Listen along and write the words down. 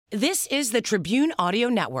This is the Tribune Audio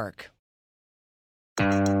Network.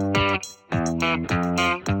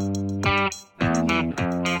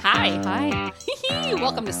 Hi. Hi.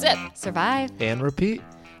 Welcome to Sip. Survive. And repeat.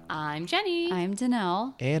 I'm Jenny. I'm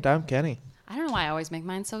Danelle. And I'm Kenny. I don't know why I always make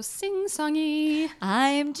mine so sing-songy.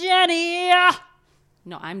 I'm Jenny.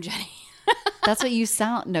 No, I'm Jenny. That's what you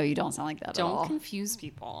sound. No, you don't sound like that at all. Don't confuse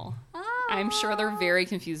people. I'm sure they're very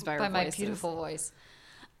confused by our By voices. my beautiful voice.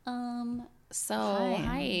 So,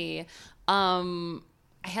 Hi.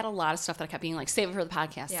 I had a lot of stuff that I kept being like, save it for the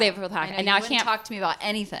podcast, Yeah. save it for the podcast. I know, And now you I wouldn't can't talk to me about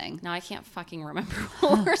anything. Now I can't fucking remember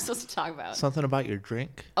what we're supposed to talk about. Something about your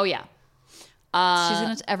drink? Oh, yeah.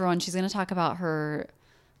 She's gonna talk about her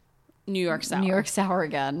New York Sour. New York Sour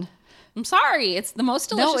again. I'm sorry. It's the most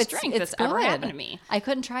delicious drink that's ever good. happened to me. I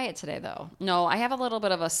couldn't try it today though. No, I have a little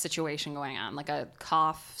bit of a situation going on, like a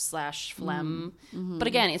cough/phlegm. Mm-hmm. But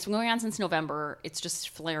again, it's been going on since November. It's just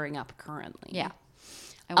flaring up currently. Yeah.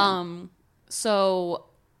 So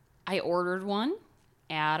I ordered one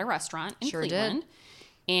at a restaurant in Sure Cleveland,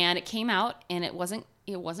 and it came out, and it wasn't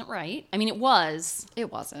right. I mean, it was.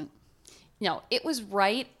 It wasn't. No, it was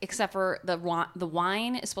right, except for the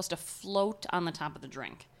wine is supposed to float on the top of the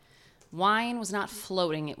drink. Wine was not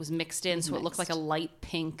floating; it was mixed in, so it looked like a light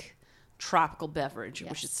pink tropical beverage,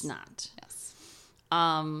 which it's not. Yes.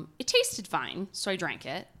 It tasted fine, so I drank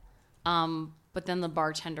it. But then the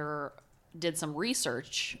bartender did some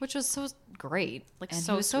research. Which was so great. Like, and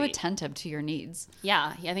so he was so sweet. attentive to your needs.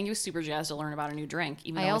 Yeah, I think he was super jazzed to learn about a new drink.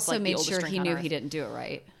 Even I though it's also like the made oldest sure drink he on knew Earth. he didn't do it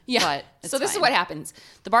right. Yeah. But it's So this is fine. what happens.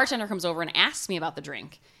 The bartender comes over and asks me about the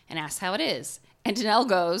drink and asks how it is. And Danelle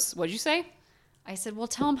goes, "What'd you say?" I said, well,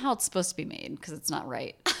 tell him how it's supposed to be made because it's not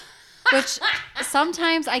right. Which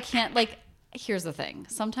sometimes I can't, like, here's the thing.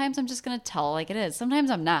 Sometimes I'm just going to tell like it is. Sometimes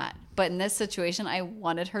I'm not. But in this situation, I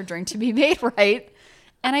wanted her drink to be made right.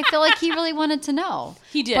 And I feel like he really wanted to know.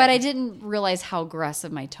 He did. But I didn't realize how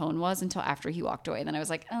aggressive my tone was until after he walked away. Then I was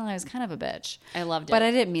like, oh, I was kind of a bitch. I loved it. But I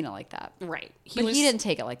didn't mean it like that. Right. But he didn't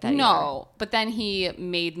take it like that No. But then he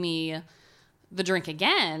made me the drink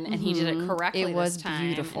again, and he did it correctly It was this time.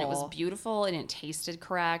 beautiful. And it was beautiful, and it tasted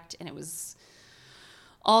correct, and it was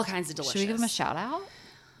all kinds of delicious. Should we give him a shout out?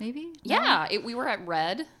 Maybe? No? Yeah. We were at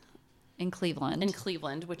Red In Cleveland. in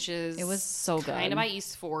Cleveland, which is It was so good. kind of by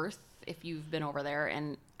East 4th, if you've been over there.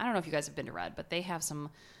 And I don't know if you guys have been to Red, but they have some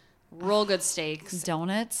real good steaks.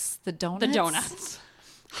 Donuts. The donuts. The donuts.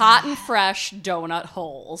 Hot and fresh donut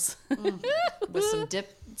holes. with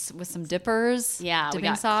some dippers. Yeah, we dipping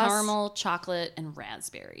got sauce. caramel, chocolate, and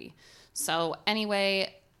raspberry. So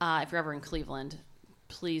anyway, if you're ever in Cleveland,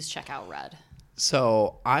 please check out Red.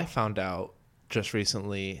 So I found out just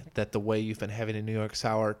recently that the way you've been having a New York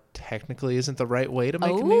Sour technically isn't the right way to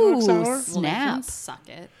make a New York Sour. Well, they can Snap. suck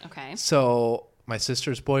it. Okay. So my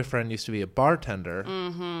sister's boyfriend used to be a bartender.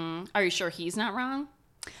 Are you sure he's not wrong?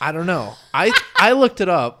 I don't know. I looked it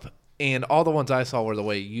up, and all the ones I saw were the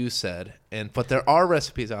way you said. But there are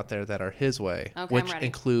recipes out there that are his way, Okay, which I'm ready.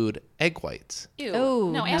 include egg whites Ew.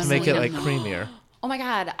 Oh, no, to to absolutely make it like not. creamier. Oh my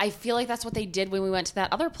God. I feel like that's what they did when we went to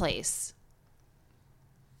that other place.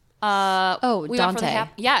 We went for the Dante.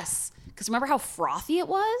 yes. Because remember how frothy it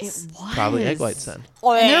was? It was. Probably egg whites then.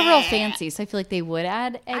 And they're real fancy, so I feel like they would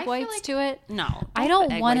add I egg feel whites like- to it. No. I put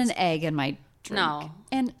don't egg want whites. an egg in my drink. No.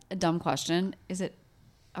 And a dumb question, is it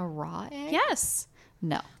a raw egg? Yes.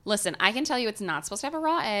 No. Listen, I can tell you it's not supposed to have a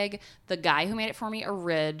raw egg. The guy who made it for me, a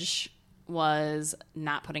Ridge, was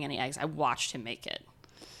not putting any eggs. I watched him make it.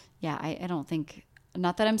 Yeah, I don't think,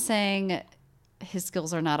 not that I'm saying his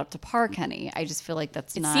skills are not up to par, Kenny. I just feel like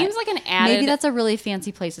that's It not. seems like an added... Maybe that's a really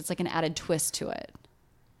fancy place. It's like an added twist to it.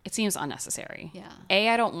 It seems unnecessary. Yeah. A,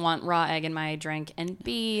 I don't want raw egg in my drink. And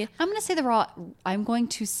B... I'm going to save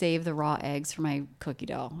the raw eggs for my cookie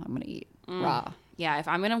dough. I'm going to eat raw. Yeah, if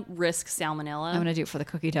I'm going to risk salmonella... I'm going to do it for the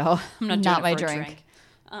cookie dough. I'm not doing it my for a drink.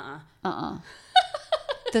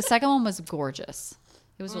 The second one was gorgeous.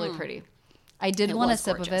 It was really pretty. I did It want a was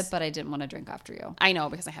sip of gorgeous. it, but I didn't want to drink after you. I know,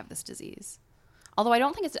 because I have this disease. Although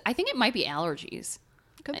I think it might be allergies.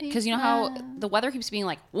 Could be. Because you know how the weather keeps being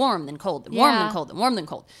like warm, then cold, then warm, Yeah. then cold, then warm, then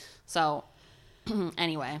cold. So,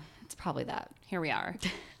 anyway, It's probably that. here we are.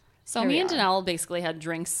 So Here me we and are. Danelle basically had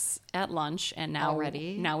drinks at lunch, and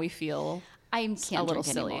now we feel I can't a little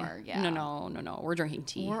drink silly. anymore. Yeah. No. We're drinking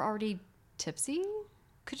tea. We're already tipsy,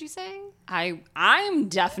 could you say? I'm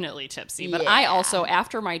definitely tipsy, but I also,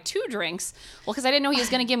 after my 2 drinks, well, because I didn't know he was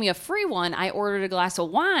going to give me a free one, I ordered a glass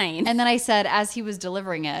of wine. And then I said, as he was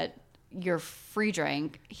delivering it, your free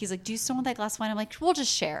drink, he's like, do you still want that glass of wine? I'm like, we'll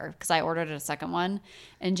just share, because I ordered a second one.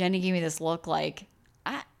 And Jenny gave me this look like,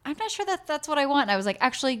 I'm I'm not sure that's what I want. And I was like,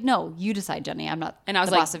 actually, no, you decide, Jenny. I'm not And I was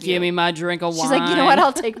the boss like, of you. give me my drink of wine. She's like, you know what?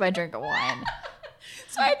 I'll take my drink of wine.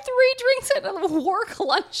 So I had 3 drinks at a work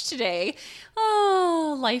lunch today.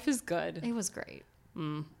 Oh, life is good. It was great.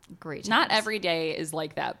 Great. Not times. every day is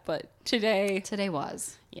like that, but today. Today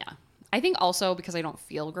was. Yeah. I think also because I don't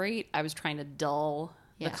feel great, I was trying to dull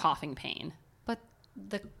Yeah. the coughing pain. But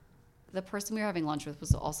the person we were having lunch with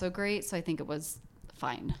was also great, so I think it was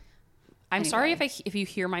fine. I'm sorry Anyway. if you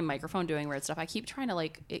hear my microphone doing weird stuff. I keep trying to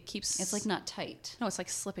it keeps. It's like not tight. No, it's like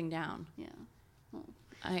slipping down. Yeah.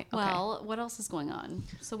 Okay. Well, what else is going on?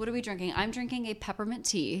 So what are we drinking? I'm drinking a peppermint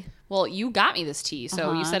tea, Well, you got me this tea,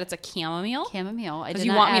 so you said it's a chamomile. chamomile. I Because did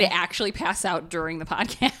you not want me add- to actually pass out during the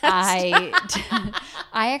podcast. I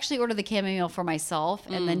actually ordered the chamomile for myself,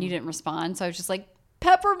 and then you didn't respond, so I was just like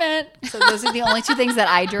peppermint. So those are the only 2 things that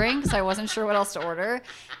I drink. So I wasn't sure what else to order,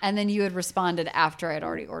 and then you had responded after I had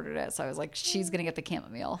already ordered it. So I was like, she's gonna get the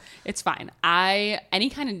chamomile. It's fine. Any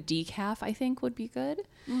kind of decaf I think would be good.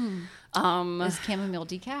 Is chamomile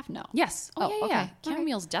decaf? No. Yes. Oh, Yeah. okay.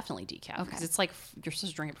 Chamomile's definitely decaf because Okay. it's like you're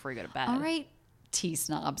supposed to drink it before you go to bed. All right, tea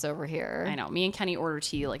snobs over here. I know. Me and Kenny order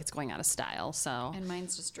tea like it's going out of style. So And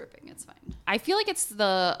mine's just dripping. It's fine. I feel like it's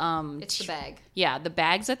the It's the bag. Yeah, the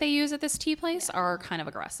bags that they use at this tea place are kind of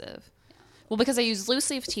aggressive. Well, because they use loose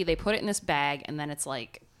leaf tea, they put it in this bag and then it's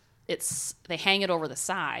like they hang it over the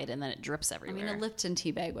side and then it drips I everywhere. mean, a Lipton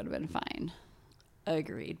tea bag would have been fine.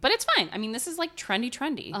 Agreed. But it's fine. I mean, this is like trendy.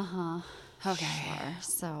 Okay. Sure.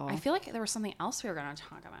 So I feel like there was something else we were going to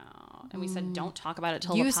talk about. And we said, don't talk about it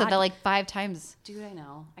till you the said that like 5 times. Dude, I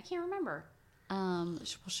know. I can't remember.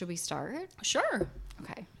 Should we start? Sure.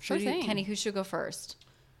 Okay. Sure thing. Kenny, who should go first?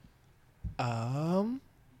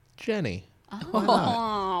 Jenny.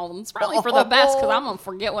 Oh, it's probably for the best because I'm going to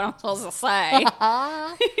forget what I'm supposed to say.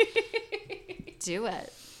 Do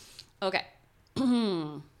it. Okay.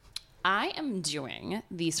 I am doing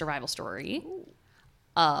the survival story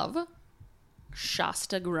of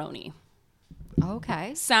Shasta Grony.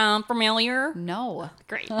 Okay. Sound familiar? No.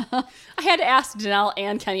 Great. I had to ask Janelle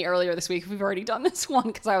and Kenny earlier this week if we've already done this one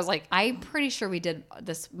because I was like, I'm pretty sure we did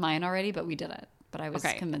mine already, but we didn't. But I was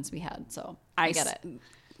Okay. convinced we had, so I get it.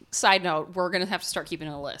 Side note, we're going to have to start keeping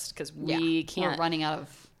a list because we can't. We're running out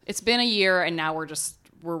of. It's been a year and now we're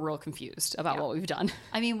real confused about what we've done.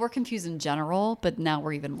 I mean, we're confused in general, but now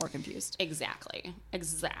we're even more confused. Exactly.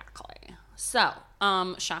 So,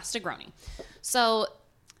 Shasta Grony. So,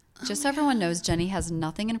 Just so everyone knows, Jenny has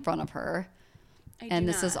nothing in front of her, and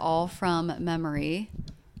this is all from memory.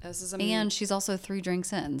 This is And she's also 3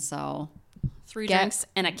 drinks in, so 3 drinks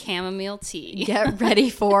and a chamomile tea. get ready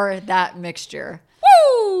for that mixture.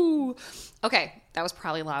 Woo! Okay, that was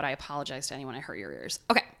probably loud. I apologize to anyone I hurt your ears.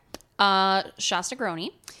 Okay, Shasta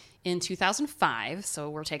Grony in 2005. So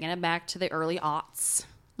we're taking it back to the early aughts.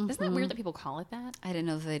 Isn't that weird that people call it that? I didn't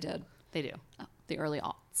know that they did. They do. The early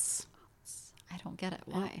aughts. I don't get it.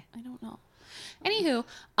 Why? I don't know.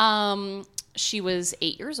 Anywho, she was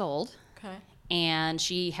 8 years old. Okay. And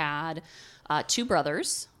she had 2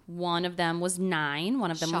 brothers. One of them was 9. One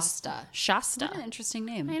of them Shasta. was Shasta. What an interesting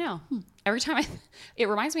name. I know. Every time it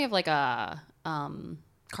reminds me of like a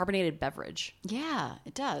carbonated beverage Yeah,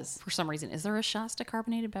 it does. for some reason. Is there a Shasta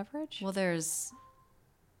carbonated beverage? Well, there's.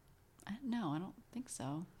 No, I don't think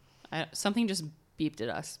so. Something just beeped at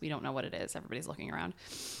us. We don't know what it is. Everybody's looking around.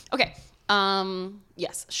 Okay.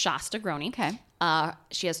 Yes, Shasta Grony. Okay.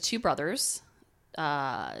 She has 2 brothers.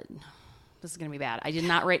 This is gonna be bad. I did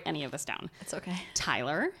not write any of this down. It's okay.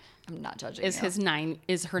 Tyler I'm not judging. is you.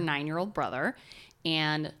 her 9-year-old brother,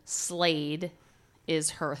 and Slade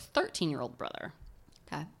is her 13-year-old brother.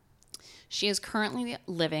 Okay. She is currently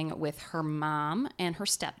living with her mom and her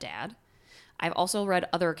stepdad. I've also read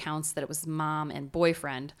other accounts that it was mom and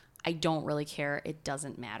boyfriend. I don't really care. It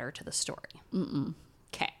doesn't matter to the story.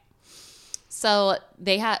 Okay. So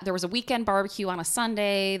there was a weekend barbecue on a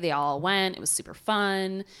Sunday. They all went. It was super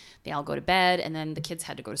fun. They all go to bed, and then the kids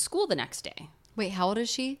had to go to school the next day. Wait, how old is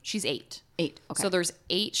she? She's 8. 8. Okay. So there's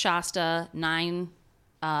 8 Shasta, 9.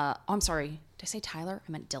 I'm sorry. Did I say Tyler?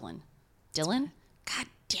 I meant Dylan. Dylan? God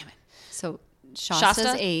damn it. So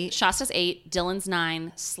Shasta's 8. Shasta's 8. Dylan's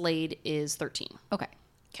 9. Slade is 13. Okay.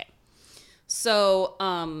 Okay. So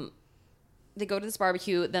they go to this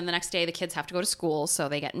barbecue. Then the next day, the kids have to go to school. So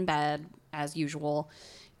they get in bed as usual.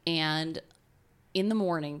 And in the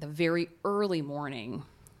morning, the very early morning,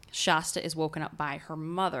 Shasta is woken up by her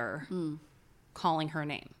mother calling her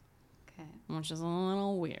name. Okay. Which is a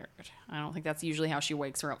little weird. I don't think that's usually how she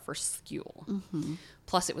wakes her up for school.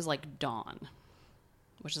 Plus, it was like dawn,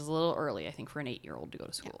 which is a little early, I think, for an 8-year-old to go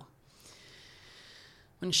to school.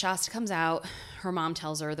 When Shasta comes out, her mom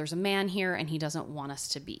tells her there's a man here and he doesn't want us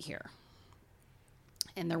to be here.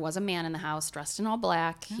 And there was a man in the house dressed in all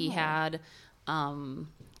black. He had, I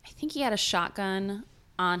think he had a shotgun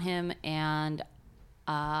on him, and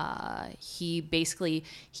he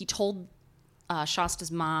told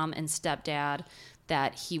Shasta's mom and stepdad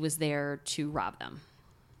that he was there to rob them.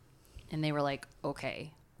 And they were like,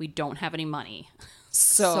 okay, we don't have any money.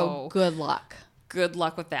 So good luck. Good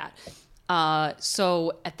luck with that.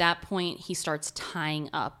 So at that point, he starts tying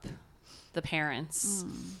up the parents.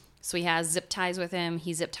 So he has zip ties with him.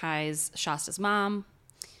 He zip ties Shasta's mom,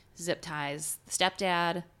 zip ties the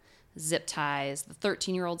stepdad, zip ties the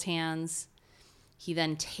 13-year-old's hands. He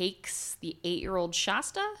then takes the 8-year-old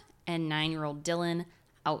Shasta and 9-year-old Dylan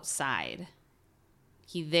outside.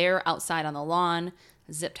 They're outside on the lawn,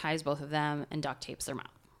 zip ties both of them, and duct tapes their mouth.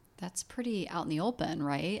 That's pretty out in the open,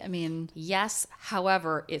 right? I mean... Yes,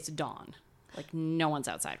 however, it's dawn. Like, no one's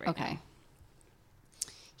outside right now. Okay.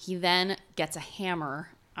 He then gets a hammer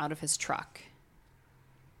out of his truck.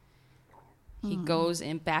 He goes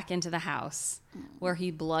back into the house where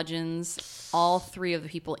he bludgeons all 3 of the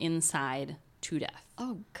people inside to death.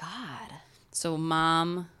 Oh, God. So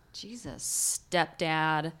mom, Jesus,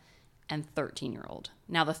 stepdad, and 13-year-old.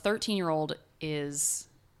 Now, the 13-year-old is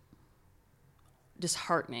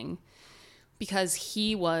disheartening because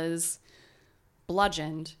he was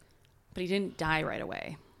bludgeoned, but he didn't die right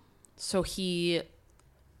away. So he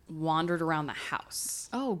wandered around the house.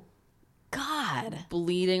 Oh, God.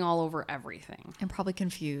 Bleeding all over everything. I'm probably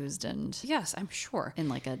confused and... Yes, I'm sure. In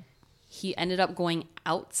like a... He ended up going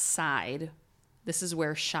outside. This is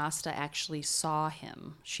where Shasta actually saw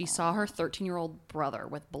him. She saw her 13-year-old brother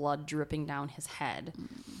with blood dripping down his head.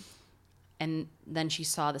 And then she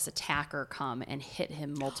saw this attacker come and hit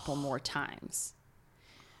him multiple more times.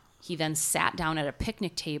 He then sat down at a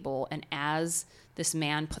picnic table, and as this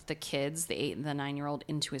man put the kids, the 8 and the 9-year-old,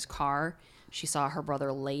 into his car, she saw her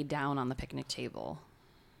brother lay down on the picnic table.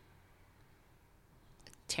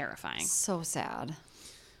 Terrifying. So sad.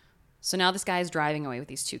 So now this guy is driving away with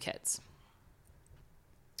these 2 kids.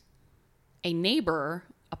 A neighbor,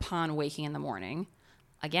 upon waking in the morning,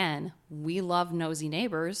 again, we love nosy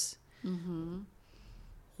neighbors,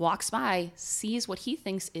 walks by, sees what he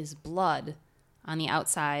thinks is blood on the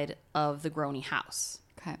outside of the Groney house.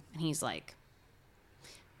 Okay. And he's like,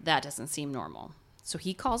 that doesn't seem normal. So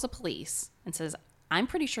he calls the police and says, I'm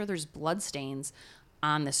pretty sure there's blood stains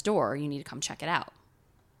on this door. You need to come check it out.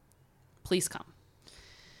 Police come.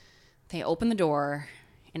 They open the door,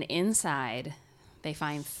 and inside they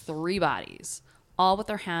find 3 bodies, all with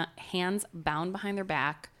their hands bound behind their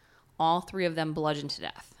back, all 3 of them bludgeoned to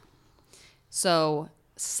death. So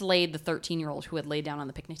Slade, the 13-year-old who had laid down on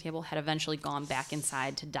the picnic table, had eventually gone back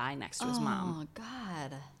inside to die next to his mom. Oh,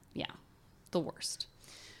 God. Yeah, the worst.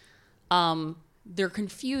 They're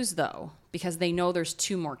confused, though, because they know there's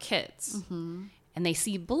 2 more kids. And they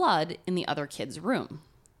see blood in the other kid's room.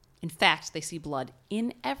 In fact, they see blood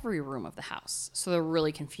in every room of the house. So they're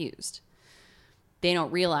really confused. They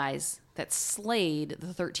don't realize that Slade, the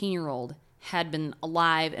 13-year-old, had been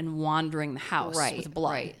alive and wandering the house with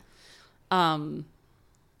blood. Right.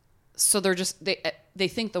 So they're just, they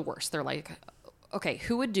think the worst. They're like, okay,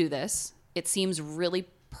 who would do this? It seems really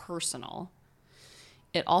personal.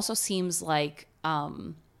 It also seems like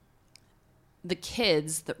the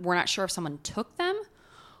kids, that we're not sure if someone took them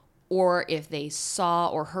or if they saw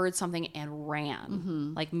or heard something and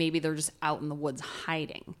ran. Like maybe they're just out in the woods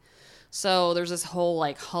hiding. So there's this whole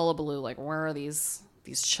like hullabaloo, like where are these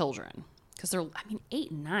children? Because they're,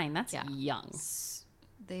 8 and 9, that's young.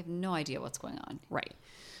 They have no idea what's going on. Right.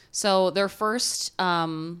 So their first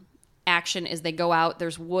action is they go out.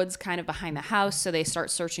 There's woods kind of behind the house, so they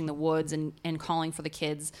start searching the woods and calling for the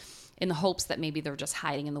kids in the hopes that maybe they're just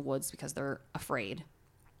hiding in the woods because they're afraid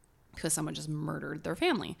because someone just murdered their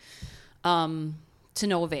family. To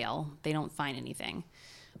no avail. They don't find anything.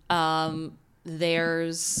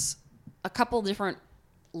 There's a couple different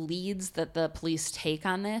leads that the police take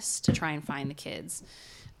on this to try and find the kids.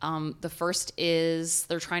 The first is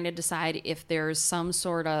they're trying to decide if there's some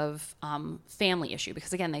sort of family issue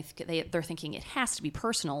because again they're thinking it has to be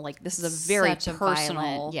personal. Like this is a very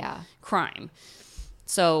personal crime.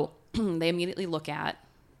 So they immediately look at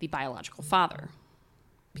the biological father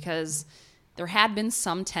because there had been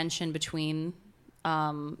some tension between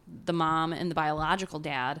the mom and the biological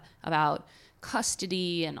dad about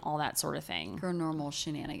custody and all that sort of thing. Her normal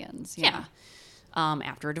shenanigans. Yeah.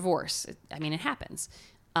 After a divorce. It happens.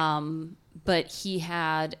 But he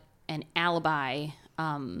had an alibi.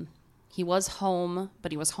 He was home,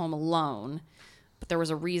 but he was home alone. But there was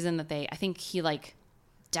a reason that I think he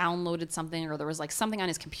downloaded something, or there was like something on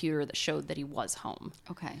his computer that showed that he was home.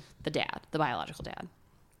 Okay. The biological dad.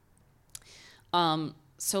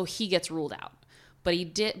 So he gets ruled out. But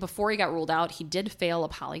before he got ruled out, he did fail a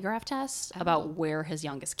polygraph test about where his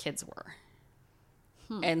youngest kids were.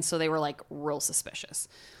 And so they were like real suspicious.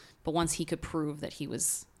 But once he could prove that he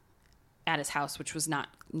was at his house, which was not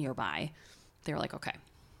nearby, they were like, okay.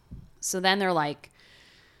 So then they're like,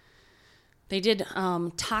 they did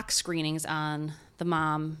tox screenings on the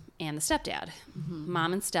mom and the stepdad.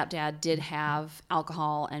 Mom and stepdad did have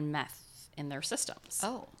alcohol and meth in their systems.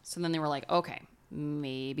 Oh. So then they were like, okay,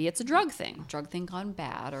 maybe it's a drug thing. Drug thing gone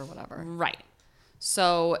bad or whatever. Right.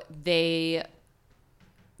 So they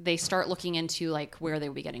start looking into like where they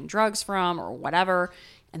would be getting drugs from or whatever.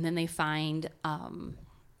 And then they find,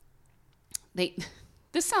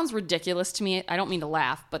 this sounds ridiculous to me. I don't mean to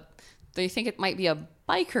laugh, but they think it might be a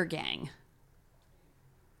biker gang.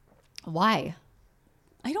 Why?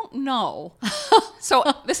 I don't know. So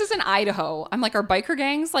this is in Idaho. I'm like, are biker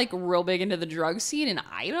gangs like real big into the drug scene in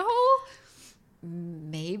Idaho?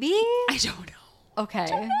 Maybe? I don't know.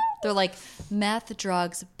 Okay. They're like meth,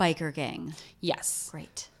 drugs, biker gang. Yes.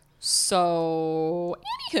 Great. So,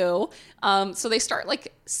 anywho, so they start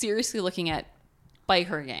like seriously looking at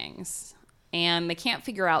biker gangs, and they can't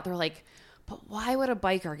figure out. They're like, but why would a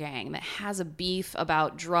biker gang that has a beef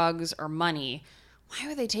about drugs or money, why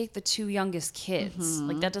would they take the two youngest kids?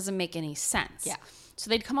 Like, that doesn't make any sense. Yeah.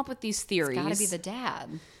 So they'd come up with these theories. It's got to be the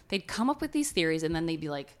dad. They'd come up with these theories, and then they'd be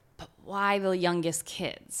like, but why the youngest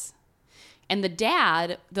kids? And the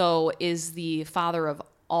dad, though, is the father of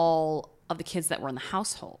all of the kids that were in the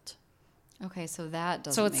household. Okay, so that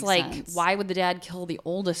doesn't So it's make like, sense. why would the dad kill the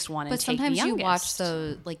oldest one and But take the sometimes youngest?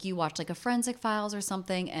 you watch like a Forensic Files or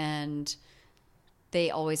something, and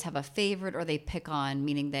they always have a favorite, or they pick on,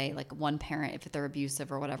 meaning they like one parent, if they're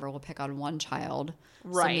abusive or whatever, will pick on one child.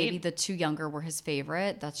 Right. So maybe the two younger were his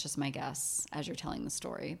favorite. That's just my guess as you're telling the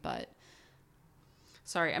story. But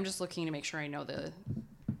Sorry, I'm just looking to make sure I know the...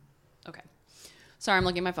 Okay. Sorry, I'm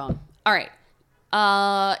looking at my phone. All right.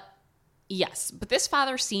 Yes, but this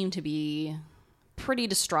father seemed to be pretty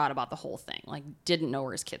distraught about the whole thing. Like, didn't know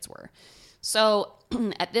where his kids were. So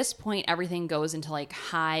at this point, everything goes into like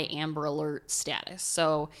high Amber Alert status.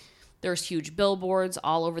 So there's huge billboards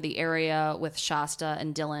all over the area with Shasta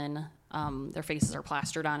and Dylan. Their faces are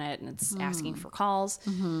plastered on it, and it's asking for calls.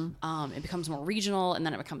 It becomes more regional, and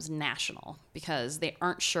then it becomes national because they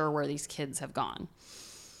aren't sure where these kids have gone.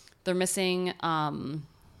 They're missing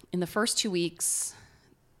in the first 2 weeks.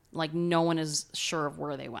 Like, no one is sure of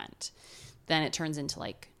where they went. Then it turns into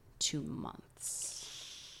like 2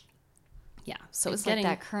 months. Yeah, so it's like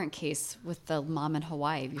that current case with the mom in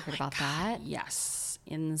Hawaii. Have you heard about that? Yes,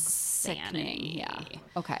 insanity. Sickening. Yeah.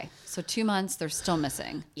 Okay, so 2 months, they're still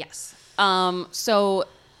missing. Yes. So,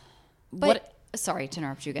 But sorry to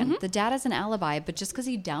interrupt you again. The dad has an alibi, but just because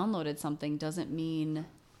he downloaded something doesn't mean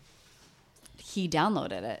he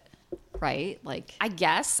downloaded it, right? Like, I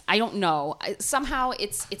guess I don't know. Somehow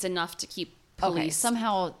it's enough to keep police. okay,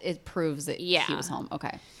 somehow it proves that he Yeah. was home.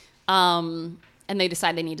 Okay. And they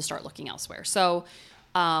decide they need to start looking elsewhere. So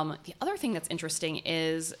the other thing that's interesting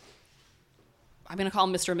is I'm going to call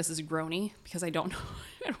them Mr. and Mrs. Groney because I don't know.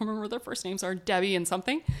 I don't remember what their first names are. Debbie and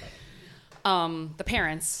something. The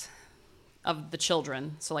parents of the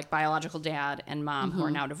children, so like biological dad and mom who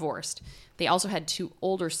are now divorced, they also had 2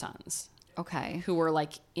 older sons Okay. who were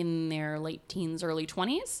like in their late teens, early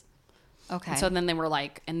 20s. Okay. And so then they were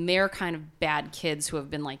like, and they're kind of bad kids who have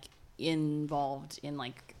been like involved in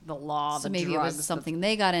like the law, so the maybe drugs, it was something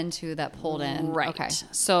they got into that pulled in. Right. Okay.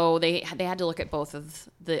 So they had to look at both of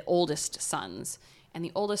the oldest sons. And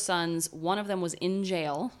the oldest sons, one of them was in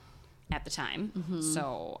jail at the time.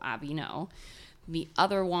 So, you know. The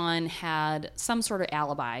other one had some sort of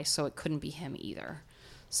alibi, so it couldn't be him either.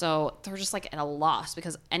 So they're just like at a loss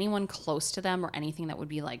because anyone close to them or anything that would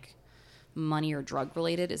be like money or drug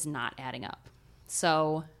related is not adding up.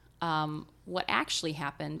 So what actually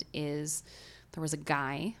happened is there was a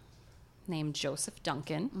guy named Joseph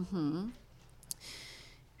Duncan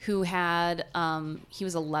who had, he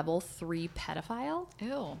was a level 3 pedophile.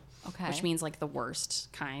 Ew. Okay. Which means like the worst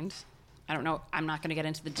kind. I don't know. I'm not going to get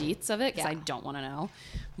into the deets of it because I don't want to know.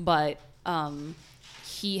 But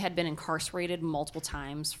he had been incarcerated multiple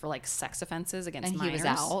times for like sex offenses against minors. He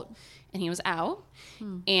was out. And he was out.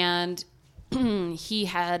 And he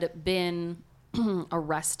had been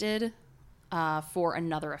arrested for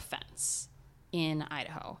another offense in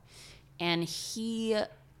Idaho. And he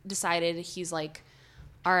decided, he's like,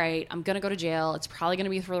 all right, I'm going to go to jail. It's probably going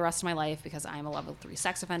to be for the rest of my life because I'm a level 3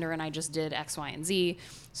 sex offender and I just did X, Y, and Z.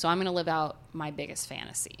 So I'm going to live out my biggest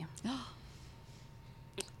fantasy.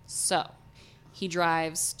 So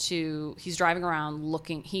he's driving around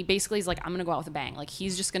looking. He basically is like, I'm going to go out with a bang. Like,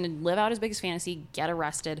 he's just going to live out his biggest fantasy, get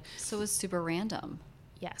arrested. So it was super random.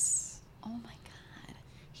 Yes. Oh my God.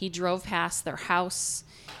 He drove past their house.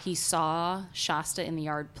 He saw Shasta in the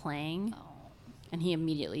yard playing. Oh. And he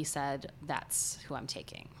immediately said, that's who I'm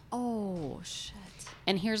taking. Oh, shit.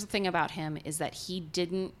 And here's the thing about him is that it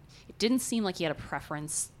didn't seem like he had a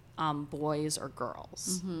preference on boys or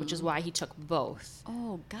girls, which is why he took both.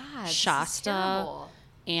 Oh, God. Shasta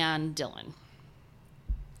and Dylan.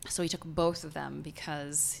 So he took both of them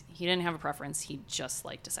because he didn't have a preference. He just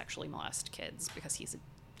liked to sexually molest kids because he's an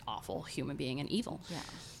awful human being and evil.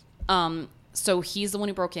 Yeah. So he's the one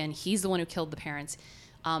who broke in. He's the one who killed the parents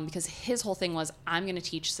because his whole thing was, I'm going to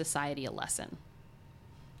teach society a lesson.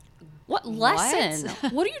 What lesson?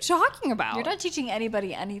 What are you talking about? You're not teaching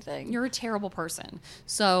anybody anything. You're a terrible person.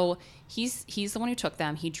 So he's the one who took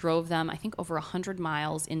them. He drove them, I think, over 100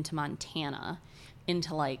 miles into Montana,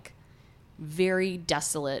 into like very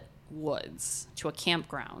desolate woods to a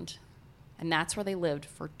campground. And that's where they lived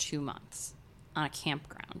for 2 months, on a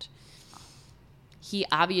campground. He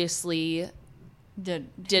obviously did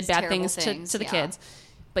bad things to the kids,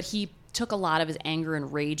 but he took a lot of his anger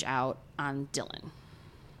and rage out on Dylan.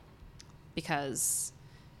 Because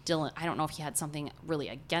Dylan, I don't know if he had something really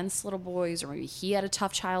against little boys, or maybe he had a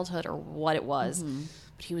tough childhood, or what it was.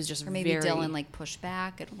 But he was just Dylan like pushed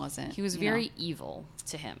back. It wasn't. He was very evil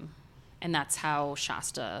to him, and that's how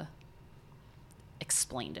Shasta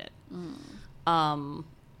explained it.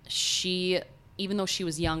 She, even though she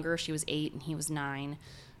was younger, she was 8 and he was 9.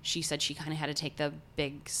 She said she kind of had to take the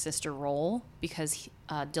big sister role because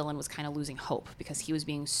Dylan was kind of losing hope because he was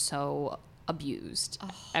being so abused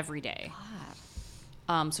every day.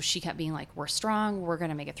 So she kept being like, we're strong, we're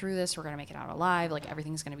gonna make it through this, we're gonna make it out alive, like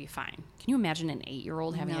everything's gonna be fine. Can you imagine an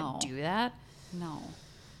 8-year-old having to do that? No.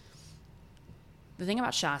 The thing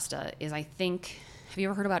about Shasta is, I think, have you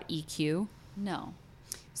ever heard about EQ? No.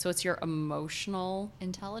 So it's your emotional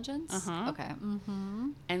Intelligence? Okay.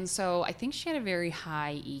 And so I think she had a very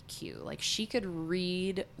high EQ. Like, she could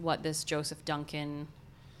read what this Joseph Duncan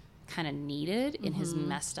kind of needed in his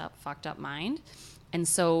messed up, fucked up mind. And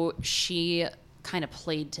so she kind of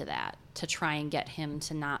played to that to try and get him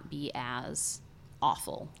to not be as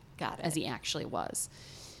awful as he actually was.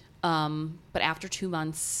 But after 2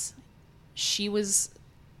 months, she was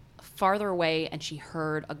farther away and she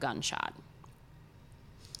heard a gunshot.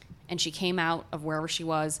 And she came out of wherever she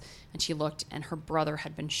was and she looked, and her brother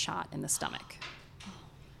had been shot in the stomach.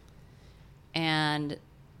 And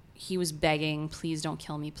he was begging, please don't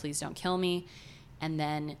kill me, please don't kill me. And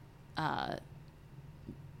then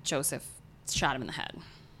Joseph shot him in the head.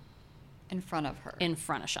 In front of her. In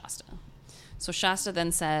front of Shasta. So Shasta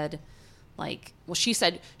then said, like, well, she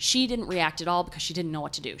said she didn't react at all because she didn't know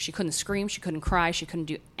what to do. She couldn't scream, she couldn't cry, she couldn't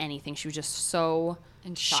do anything. She was just so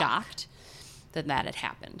shocked that had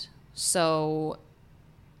happened. So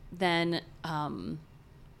then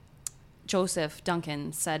Joseph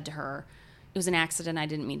Duncan said to her, it was an accident, I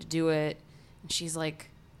didn't mean to do it. And she's like,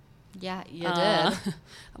 yeah, you did.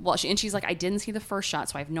 Well, she's like, I didn't see the first shot,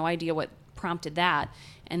 so I have no idea what prompted that.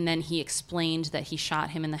 And then he explained that he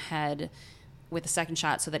shot him in the head with the second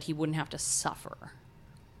shot so that he wouldn't have to suffer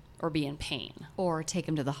or be in pain. Or take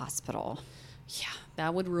him to the hospital. Yeah,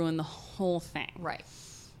 that would ruin the whole thing. Right.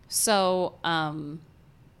 So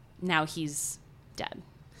now he's dead.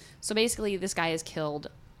 So basically, this guy has killed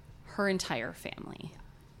her entire family,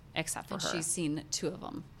 except for her. She's seen 2 of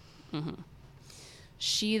them.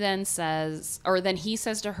 She then says, or then he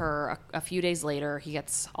says to her a few days later, he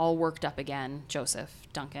gets all worked up again, Joseph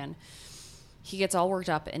Duncan. He gets all worked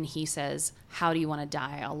up and he says, how do you want to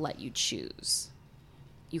die? I'll let you choose.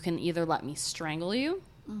 You can either let me strangle you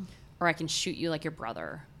or I can shoot you like your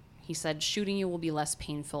brother. He said, shooting you will be less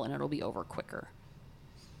painful and it'll be over quicker.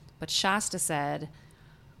 But Shasta said,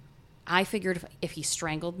 I figured if he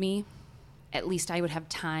strangled me, at least I would have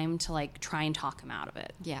time to like try and talk him out of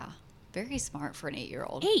it. Yeah. Very smart for an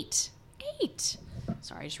 8-year-old. 8.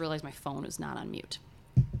 Sorry, I just realized my phone is not on mute.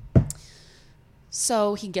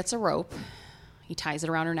 So he gets a rope, he ties it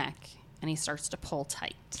around her neck, and he starts to pull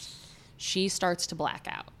tight. She starts to black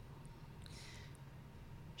out.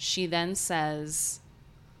 She then says,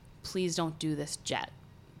 please don't do this, Jet.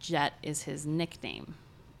 Jet is his nickname.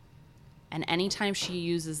 And anytime she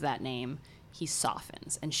uses that name, he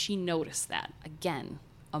softens. And she noticed that. Again,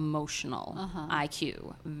 emotional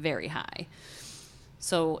IQ, very high.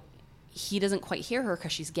 So he doesn't quite hear her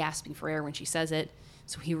because she's gasping for air when she says it.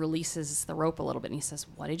 So he releases the rope a little bit and he says,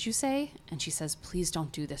 what did you say? And she says, please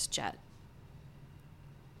don't do this, Jet.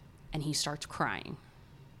 And he starts crying.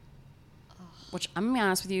 which I'm going to be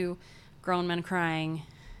honest with you, grown men crying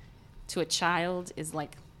to a child is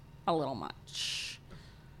like a little much.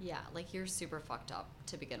 Yeah, like you're super fucked up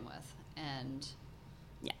to begin with. And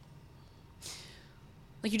yeah.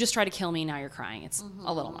 Like you just tried to kill me, now you're crying. It's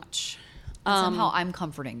a little much. somehow I'm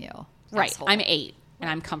comforting you. Right. Asshole. I'm 8 and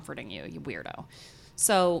I'm comforting you, you weirdo.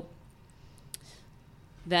 So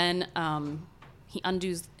then he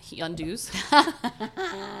undoes he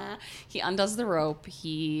undoes the rope.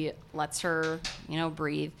 He lets her,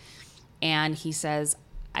 breathe. And he says,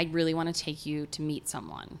 I really want to take you to meet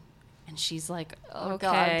someone. And she's like, okay. Oh,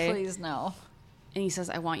 God, please, no. And he says,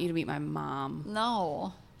 I want you to meet my mom.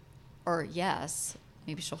 No. Or yes.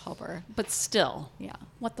 Maybe she'll help her. But still. Yeah.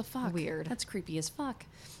 What the fuck? Weird. That's creepy as fuck.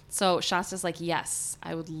 So Shasta's like, yes,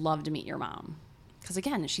 I would love to meet your mom. Because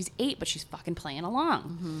again, she's 8, but she's fucking playing along.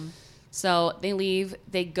 Mm-hmm. So they leave.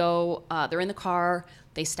 They go, they're in the car.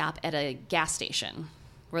 They stop at a gas station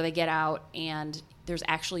where they get out, and there's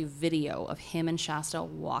actually video of him and Shasta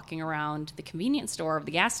walking around the convenience store of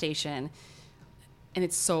the gas station. And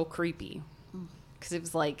it's so creepy. Because it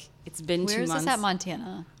was like, it's been 2 months. Where is this at,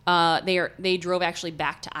 Montana? They drove actually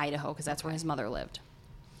back to Idaho because that's where his mother lived.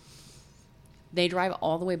 They drive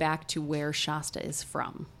all the way back to where Shasta is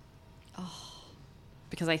from. Oh.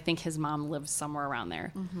 Because I think his mom lives somewhere around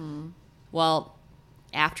there. Mm-hmm. Well,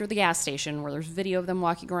 after the gas station where there's video of them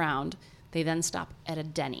walking around, they then stop at a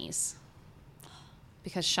Denny's.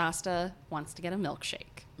 Because Shasta wants to get a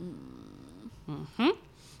milkshake. Mm-hmm.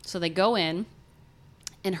 So they go in.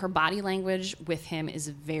 And her body language with him is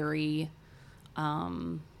very,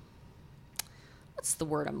 what's the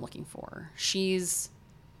word I'm looking for? She's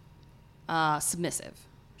submissive.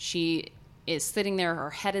 She is sitting there,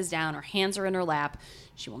 her head is down, her hands are in her lap.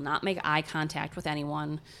 She will not make eye contact with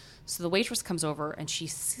anyone. So the waitress comes over and she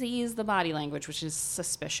sees the body language, which is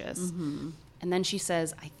suspicious. Mm-hmm. And then she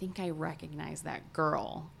says, I think I recognize that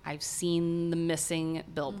girl. I've seen the missing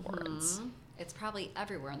billboards. Mm-hmm. It's probably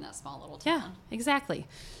everywhere in that small little town. Yeah, exactly.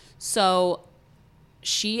 So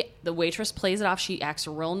the waitress plays it off. She acts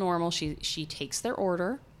real normal. She takes their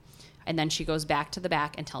order, and then she goes back to the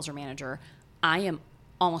back and tells her manager, I am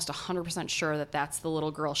almost 100% sure that that's the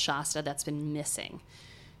little girl Shasta that's been missing.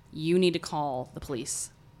 You need to call the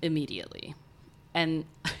police immediately. And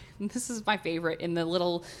this is my favorite in the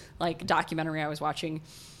little documentary I was watching.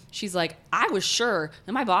 She's like, I was sure,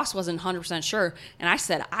 and my boss wasn't 100% sure. And I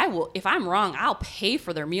said, I will, if I'm wrong, I'll pay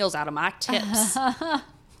for their meals out of my tips.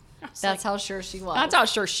 That's how sure she was. That's how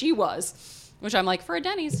sure she was. Which I'm like, for a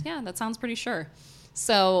Denny's, yeah, that sounds pretty sure.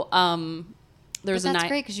 So there's that's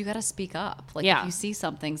great because you got to speak up. Like, if you see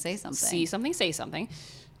something, say something. See something, say something.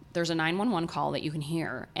 There's a 911 call that you can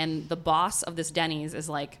hear. And the boss of this Denny's is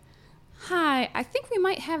like, hi, I think we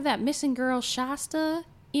might have that missing girl Shasta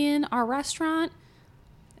in our restaurant.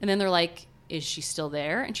 And then they're like, is she still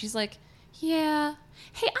there? And she's like, yeah.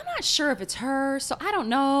 Hey, I'm not sure if it's her, so I don't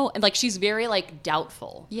know. And she's very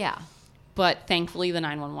doubtful. Yeah. But thankfully the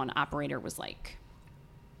 911 operator was like,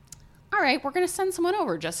 all right, we're going to send someone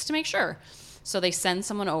over just to make sure. So they send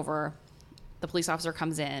someone over. The police officer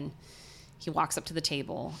comes in. He walks up to the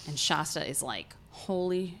table, and Shasta is like,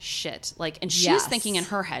 holy shit. And she's thinking in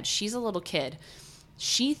her head, she's a little kid.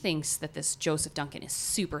 She thinks that this Joseph Duncan is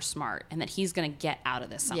super smart and that he's going to get out of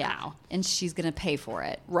this somehow. Yeah. And she's going to pay for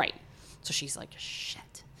it. Right. So she's like,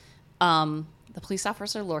 shit. The police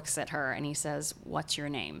officer looks at her and he says, what's your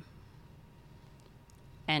name?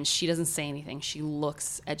 And she doesn't say anything. She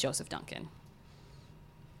looks at Joseph Duncan.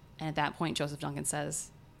 And at that point, Joseph Duncan says,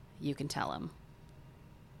 you can tell him.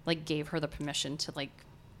 Gave her the permission to,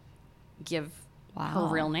 give her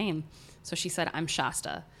real name. So she said, I'm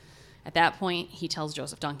Shasta. At that point, he tells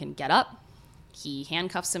Joseph Duncan, get up. He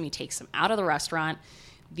handcuffs him. He takes him out of the restaurant.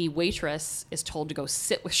 The waitress is told to go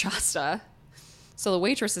sit with Shasta. So the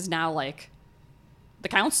waitress is now the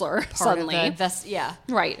counselor suddenly. Yeah.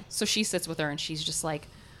 Right. So she sits with her and she's just like,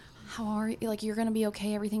 how are you? You're going to be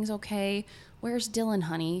okay. Everything's okay. Where's Dylan,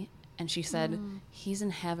 honey? And she said, he's in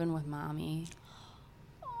heaven with mommy.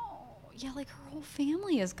 Oh, yeah. Her whole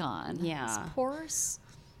family is gone. Yeah. This poor.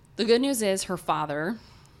 The good news is her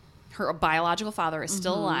biological father is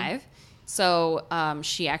still alive. So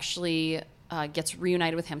she actually gets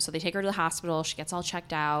reunited with him. So they take her to the hospital. She gets all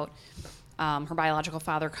checked out. Her biological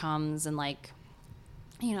father comes and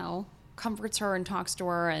comforts her and talks to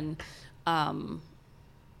her. And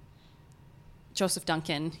Joseph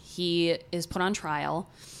Duncan, he is put on trial.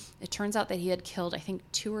 It turns out that he had killed, I think,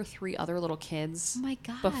 2 or 3 other little kids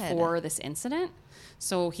before this incident.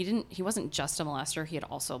 So he wasn't just a molester. He had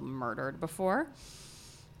also murdered before.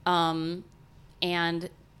 And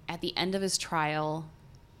at the end of his trial,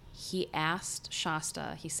 he asked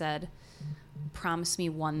Shasta, he said, promise me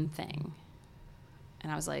one thing.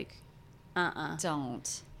 And I was like,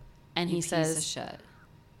 Don't. And he Piece of says, shit.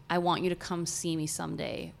 I want you to come see me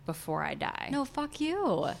someday before I die. No, fuck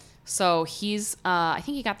you. So he's, I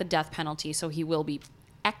think he got the death penalty, so he will be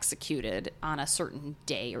executed on a certain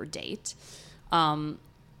day or date. And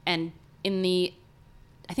in the,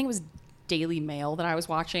 I think it was Daily Mail that I was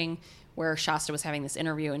watching, where Shasta was having this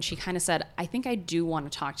interview, and she kind of said, I think I do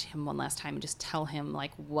want to talk to him one last time and just tell him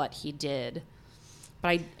like what he did.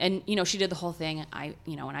 But she did the whole thing.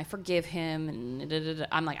 And I forgive him, and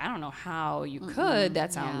I'm like, I don't know how you could.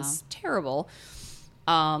 That sounds terrible.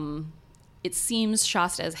 It seems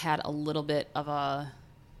Shasta has had a little bit of a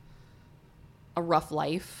rough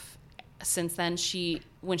life since then.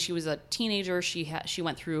 When she was a teenager, she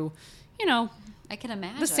went through, I can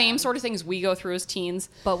imagine the same sort of things we go through as teens,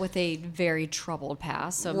 but with a very troubled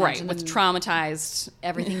past. So right, with traumatized,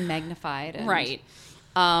 everything magnified. And right.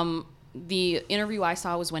 The interview I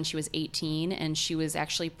saw was when she was 18, and she was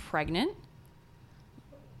actually pregnant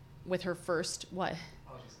with her first what?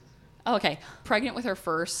 Oh, okay, pregnant with her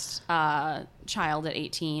first child at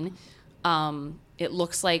 18. It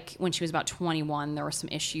looks like when she was about 21, there were some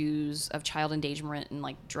issues of child endangerment and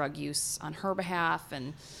like drug use on her behalf,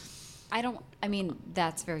 and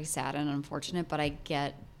that's very sad and unfortunate, but I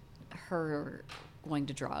get her going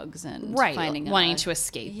to drugs and wanting to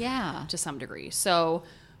escape to some degree. So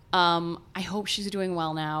I hope she's doing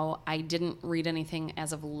well now. I didn't read anything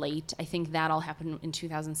as of late. I think that all happened in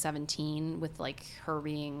 2017 with like her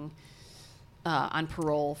being on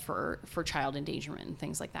parole for child endangerment and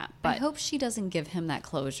things like that. But I hope she doesn't give him that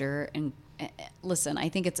closure. And listen, I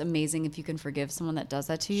think it's amazing if you can forgive someone that does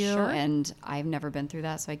that to you. Sure. And I've never been through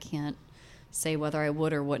that, so I can't say whether I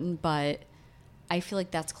would or wouldn't. But I feel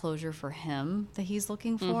like that's closure for him that he's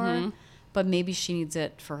looking for. But maybe she needs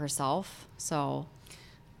it for herself. So,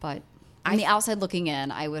 but on the outside looking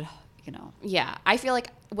in, I would, Yeah, I feel like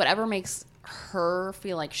whatever makes her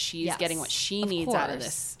feel like she's getting what she needs out of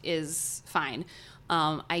this is fine.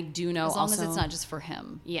 I do know as long also, as it's not just for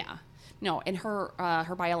him. Yeah. No, and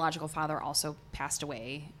her biological father also passed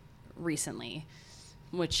away recently,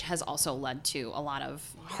 which has also led to a lot of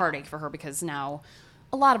heartache for her, because now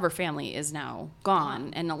a lot of her family is now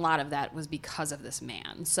gone, and a lot of that was because of this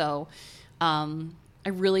man. So I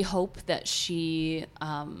really hope that she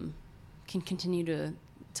can continue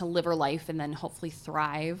to live her life and then hopefully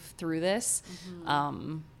thrive through this.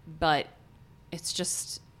 But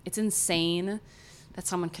it's insane that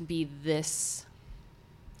someone could be this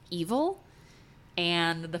evil,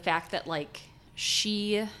 and the fact that like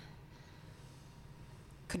she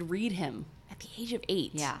could read him at the age of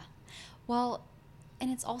 8. Yeah. Well,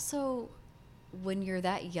 and it's also when you're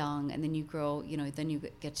that young and then you grow, then you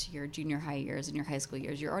get to your junior high years and your high school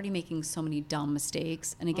years, you're already making so many dumb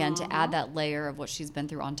mistakes. And again, to add that layer of what she's been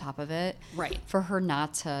through on top of it, right, for her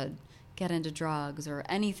not to get into drugs or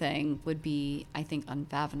anything would be, I think,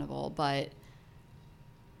 unfathomable. But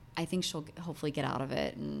I think she'll hopefully get out of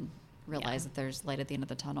it and realize that there's light at the end of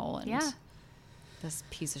the tunnel. And this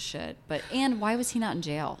piece of shit. And why was he not in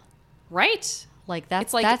jail? Right. Like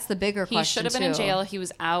that's the bigger question. He should have been in jail. He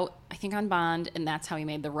was out, I think, on bond, and that's how he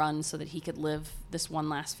made the run, so that he could live this one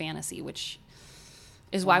last fantasy, which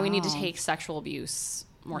is why we need to take sexual abuse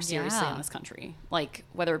more seriously in this country. Like,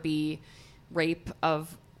 whether it be rape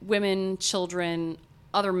of women, children,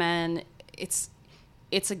 other men, it's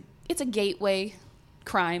a gateway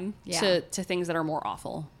crime to things that are more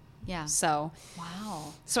awful. Yeah. So,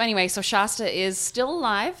 wow. So anyway, so Shasta is still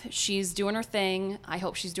alive. She's doing her thing. I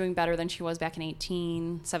hope she's doing better than she was back in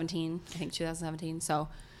 2017. So,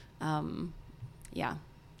 yeah.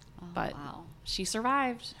 Oh, but she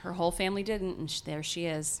survived. Her whole family didn't, and there she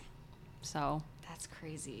is. So. That's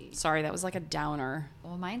crazy. Sorry, that was like a downer.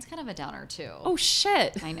 Well, mine's kind of a downer too. Oh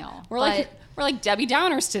shit! I know. We're like Debbie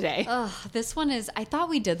Downers today. This one is. I thought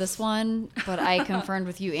we did this one, but I confirmed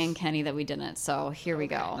with you and Kenny that we didn't. So here we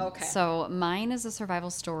go. Okay. So mine is a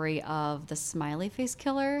survival story of the Smiley Face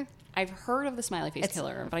Killer. I've heard of the Smiley Face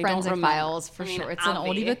Killer, but I Forensic don't remember. Files for sure. It's an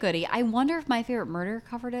oldie but goodie. I wonder if My Favorite Murder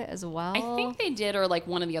covered it as well. I think they did, or like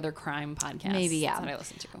one of the other crime podcasts. Maybe, yeah. That's what I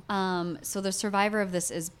listened to. So the survivor of this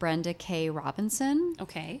is Brenda K. Robinson.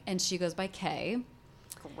 Okay. And she goes by Kay.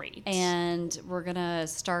 Great. And we're going to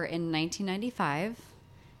start in 1995.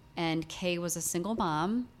 And Kay was a single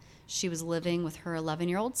mom. She was living with her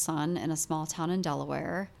 11-year-old son in a small town in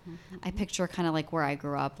Delaware. Mm-hmm. I picture kind of like where I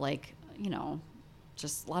grew up, like,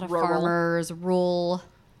 just a lot of farmers, rural,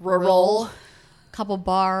 couple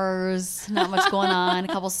bars, not much going on, a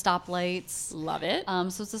couple stoplights. Love it.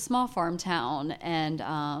 So it's a small farm town,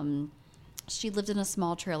 and She lived in a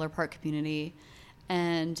small trailer park community,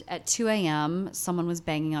 and at 2 a.m., someone was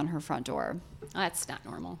banging on her front door. That's not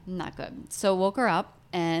normal. Not good. So woke her up,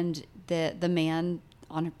 and the man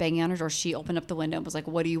banging on her door, she opened up the window and was like,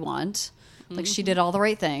 "What do you want?" Like, she did all the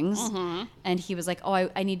right things. And he was like, "Oh,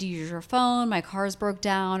 I need to use your phone. My car's broke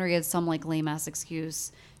down." Or he had some like lame ass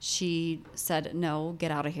excuse. She said, "No,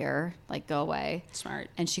 get out of here. Like, go away." Smart.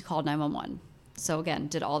 And she called 911. So again,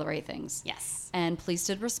 did all the right things. Yes. And police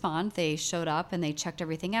did respond. They showed up and they checked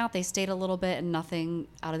everything out. They stayed a little bit and nothing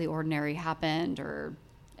out of the ordinary happened, or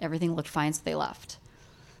everything looked fine, so they left.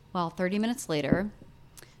 Well, 30 minutes later,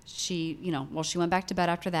 she went back to bed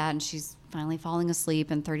after that, and she's finally falling asleep,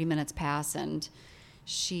 and 30 minutes pass, and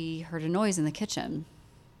she heard a noise in the kitchen.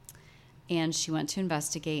 And she went to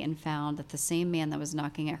investigate and found that the same man that was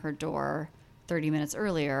knocking at her door 30 minutes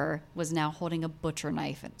earlier was now holding a butcher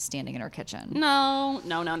knife and standing in her kitchen. No.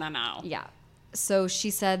 Yeah. So she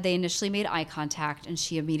said they initially made eye contact, and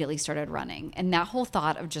she immediately started running. And that whole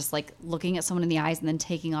thought of just like looking at someone in the eyes and then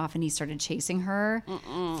taking off, and he started chasing her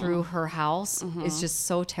through her house is just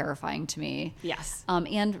so terrifying to me. Yes.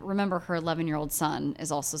 And remember, her 11-year-old son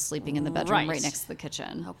is also sleeping in the bedroom right next to the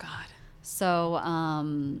kitchen. Oh, God.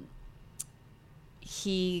 So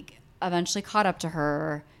he eventually caught up to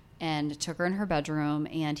her and took her in her bedroom,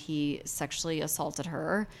 and he sexually assaulted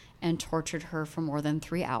her and tortured her for more than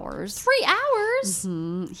 3 hours. 3 hours?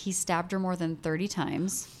 He stabbed her more than 30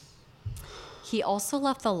 times. He also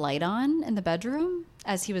left the light on in the bedroom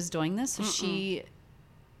as he was doing this. So she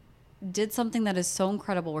did something that is so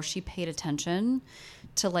incredible, where she paid attention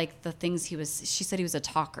to like the things she said he was a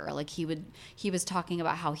talker. Like he was talking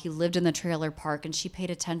about how he lived in the trailer park, and she paid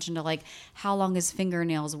attention to like how long his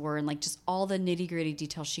fingernails were, and like just all the nitty-gritty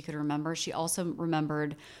details she could remember. She also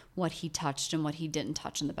remembered what he touched and what he didn't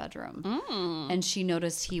touch in the bedroom. And she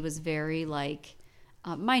noticed he was very like,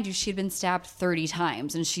 mind you, she'd been stabbed 30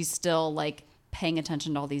 times, and she's still like paying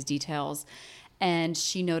attention to all these details. And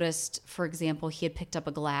she noticed, for example, he had picked up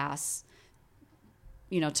a glass,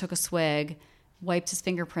 took a swig, wiped his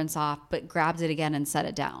fingerprints off, but grabbed it again and set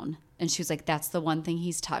it down. And she was like, that's the one thing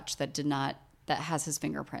he's touched that has his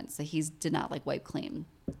fingerprints, that he did not like wipe clean.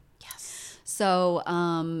 Yes. So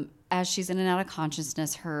as she's in and out of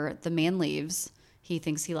consciousness, the man leaves. He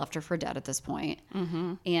thinks he left her for dead at this point.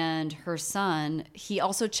 And her son, he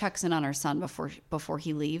also checks in on her son before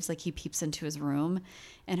he leaves. Like, he peeps into his room,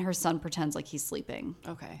 and her son pretends like he's sleeping.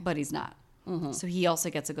 Okay. But he's not. So he also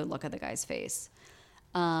gets a good look at the guy's face.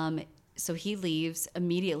 So he leaves.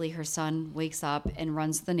 Immediately, her son wakes up and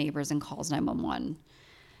runs to the neighbors and calls 911.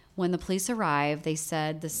 When the police arrived, they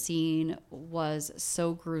said the scene was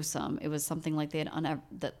so gruesome. It was something like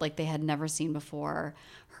they had never seen before.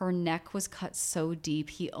 Her neck was cut so deep,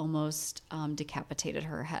 he almost decapitated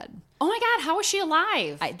her head. Oh my God, how is she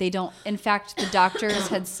alive? In fact, the doctors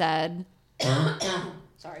had said,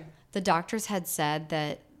 Sorry. The doctors had said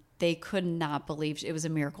that they could not believe it was a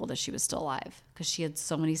miracle that she was still alive, because she had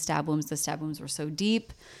so many stab wounds. The stab wounds were so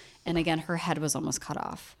deep. And again, her head was almost cut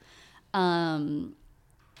off.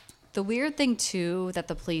 The weird thing, too, that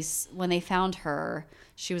the police, when they found her,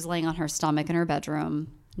 she was laying on her stomach in her bedroom,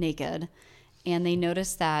 naked. And they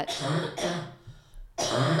noticed that...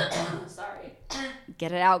 Sorry.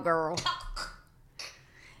 Get it out, girl.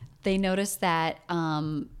 They noticed that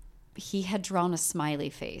he had drawn a smiley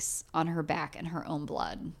face on her back in her own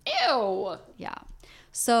blood. Ew. Yeah.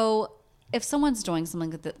 So if someone's doing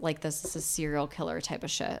something like this, it's a serial killer type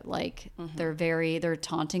of shit. Like, they're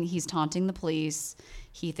taunting. He's taunting the police.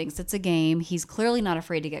 He thinks it's a game. He's clearly not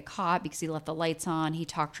afraid to get caught because he left the lights on. He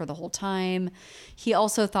talked to her the whole time. He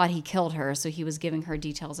also thought he killed her, so he was giving her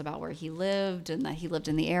details about where he lived and that he lived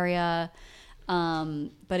in the area.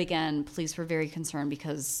 But again, police were very concerned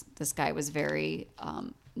because this guy was very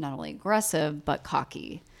not only aggressive, but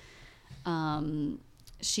cocky.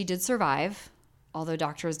 She did survive, although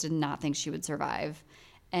doctors did not think she would survive.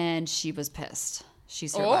 And she was pissed. She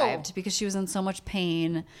survived because she was in so much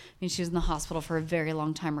pain. I mean, she was in the hospital for a very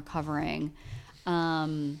long time recovering.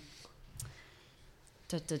 I'm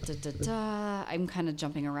kind of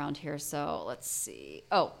jumping around here, so let's see.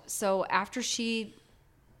 So after she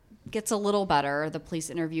gets a little better, the police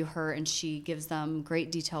interview her, and she gives them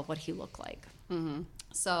great detail of what he looked like.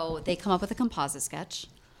 So they come up with a composite sketch,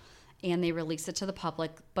 and they release it to the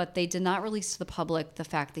public, but they did not release to the public the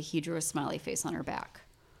fact that he drew a smiley face on her back.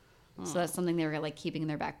 So that's something they were like keeping in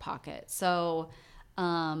their back pocket. So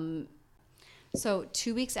 2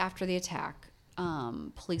 weeks after the attack,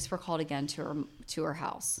 police were called again to her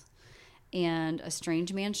house, and a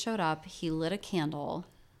strange man showed up. He lit a candle,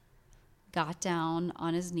 got down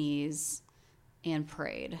on his knees, and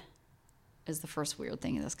prayed. Is the first weird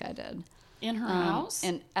thing this guy did. In her house?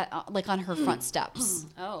 And like on her front steps.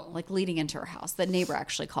 Oh. Like leading into her house. The neighbor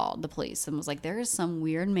actually called the police and was like, there is some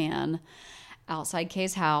weird man outside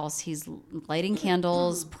Kay's house. He's lighting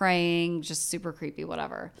candles, praying, just super creepy,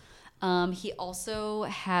 whatever. He also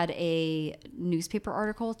had a newspaper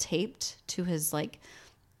article taped to his, like,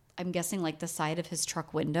 I'm guessing like the side of his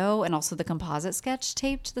truck window, and also the composite sketch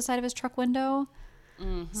taped to the side of his truck window.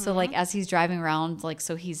 Mm-hmm. So like as he's driving around, like,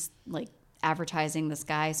 so he's like advertising this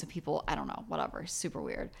guy. So people, I don't know, whatever, super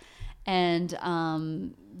weird. And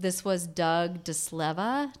this was Doug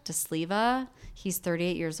Desleva. He's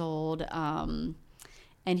 38 years old. And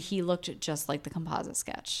he looked just like the composite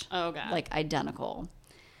sketch. Oh, God. Like identical.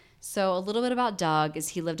 So a little bit about Doug is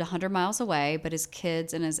he lived 100 miles away, but his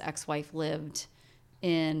kids and his ex-wife lived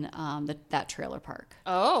in that trailer park.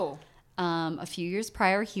 Oh. A few years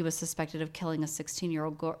prior, he was suspected of killing a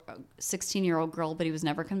 16-year-old girl, but he was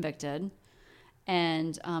never convicted.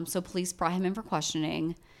 And so police brought him in for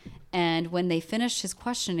questioning. And when they finished his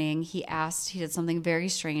questioning, he did something very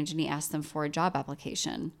strange, and he asked them for a job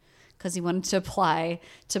application because he wanted to apply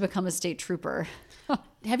to become a state trooper.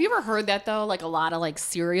 Have you ever heard that, though? Like a lot of like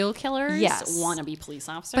serial killers want to be police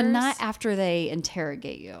officers. But not after they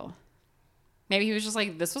interrogate you. Maybe he was just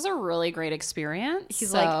like, this was a really great experience.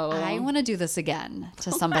 He's like, I want to do this again to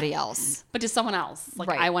somebody else. But to someone else. Like,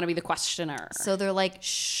 Right. I want to be the questioner. So they're like,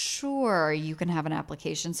 sure, you can have an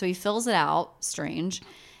application. So he fills it out, strange.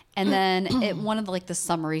 And then one of the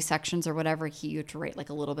summary sections or whatever, you have to write like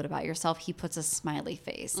a little bit about yourself. He puts a smiley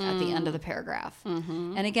face at the end of the paragraph.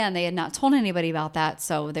 Mm-hmm. And again, they had not told anybody about that.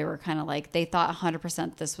 So they were kind of like, they thought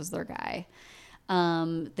 100% this was their guy.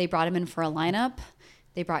 They brought him in for a lineup.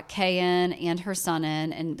 They brought Kay in and her son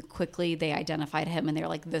in, and quickly they identified him, and they were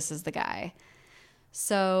like, this is the guy.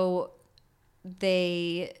 So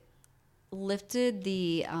they lifted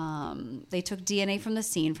they took DNA from the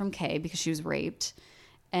scene from Kay because she was raped,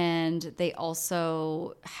 and they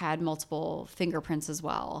also had multiple fingerprints as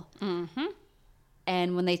well. Mm-hmm.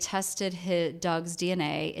 And when they tested Doug's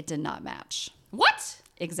DNA, it did not match. What?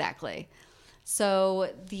 Exactly. So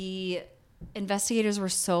the investigators were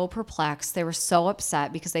so perplexed. They were so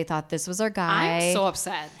upset because they thought this was our guy. I'm so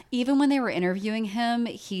upset. Even when they were interviewing him,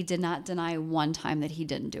 he did not deny one time that he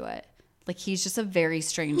didn't do it. Like, he's just a very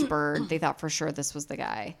strange bird. They thought for sure this was the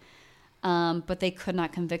guy. But they could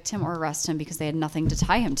not convict him or arrest him because they had nothing to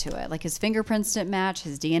tie him to it. Like, his fingerprints didn't match,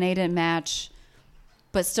 his DNA didn't match.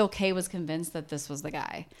 But still, Kay was convinced that this was the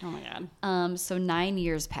guy. Oh, my God. So 9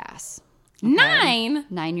 years pass. Okay. 9?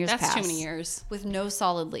 9 years That's pass. too many years. With no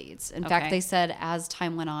solid leads. In fact, they said as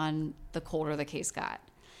time went on, the colder the case got.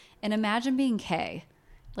 And imagine being Kay.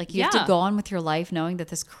 Like, you have to go on with your life knowing that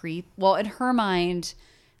this creep, well, in her mind,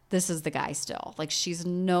 this is the guy still. Like, she's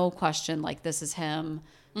no question, like, this is him.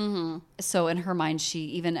 Mm-hmm. So in her mind, she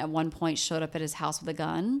even at one point showed up at his house with a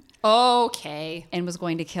gun. Okay. And was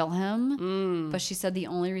going to kill him. But she said the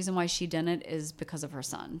only reason why she didn't is because of her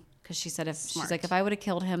son. Because she said she's like, if I would have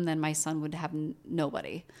killed him, then my son would have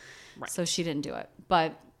nobody. Right. So she didn't do it.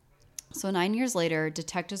 But so 9 years later,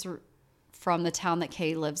 detectives from the town that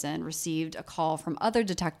Kay lives in received a call from other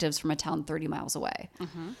detectives from a town 30 miles away.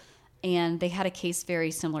 Mm-hmm. And they had a case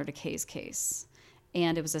very similar to Kay's case.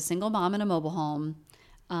 And it was a single mom in a mobile home.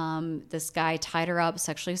 This guy tied her up,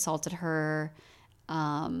 sexually assaulted her.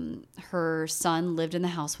 Her son lived in the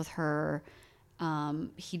house with her.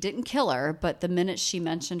 He didn't kill her, but the minute she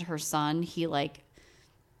mentioned her son, he like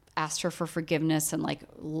asked her for forgiveness and like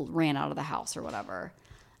ran out of the house or whatever.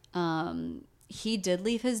 He did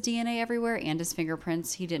leave his DNA everywhere and his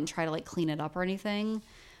fingerprints. He didn't try to like clean it up or anything.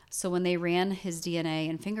 So when they ran his DNA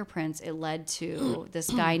and fingerprints, it led to this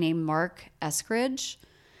guy named Mark Eskridge.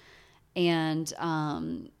 And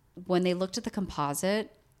when they looked at the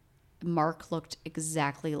composite, Mark looked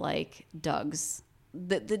exactly like Doug's.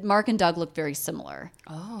 The Mark and Doug looked very similar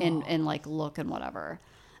in like look and whatever.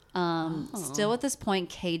 Still at this point,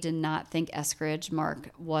 Kay did not think Eskridge, Mark,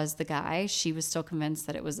 was the guy. She was still convinced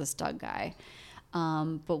that it was this Doug guy.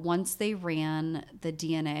 But once they ran the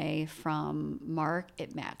DNA from Mark,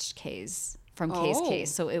 it matched Kay's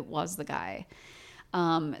case. So it was the guy.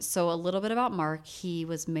 So a little bit about Mark. He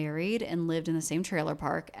was married and lived in the same trailer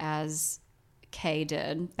park as Kay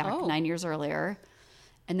did back 9 years earlier.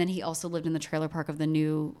 And then he also lived in the trailer park of the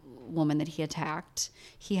new woman that he attacked.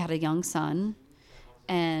 He had a young son.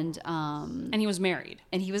 And he was married.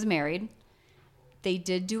 They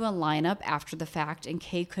did do a lineup after the fact, and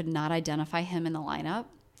Kay could not identify him in the lineup.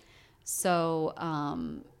 So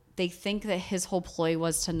they think that his whole ploy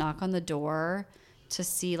was to knock on the door to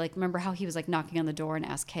see, like, remember how he was like knocking on the door and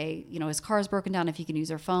ask Kay, you know, his car's broken down, if he can use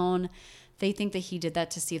her phone. They think that he did that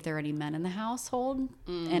to see if there are any men in the household.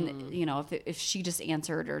 And, you know, if she just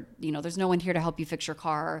answered or, you know, there's no one here to help you fix your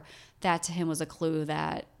car, that to him was a clue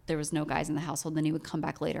that there was no guys in the household. Then he would come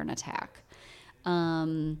back later and attack.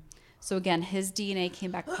 So again, his DNA came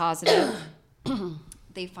back positive.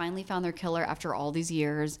 They finally found their killer after all these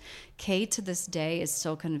years. Kay to this day is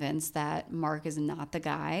still convinced that Mark is not the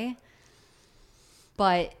guy.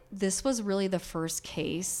 But this was really the first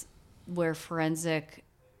case where forensic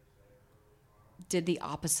did the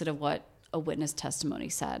opposite of what a witness testimony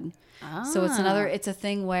said. So it's a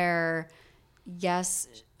thing where, yes,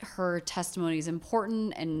 her testimony is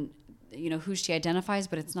important and, you know, who she identifies,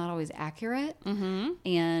 but it's not always accurate.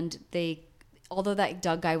 And although that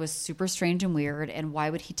Doug guy was super strange and weird, and why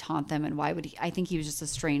would he taunt them, and I think he was just a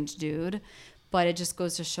strange dude. But it just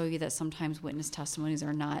goes to show you that sometimes witness testimonies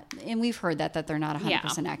are not, and we've heard that they're not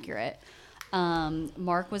 100% accurate.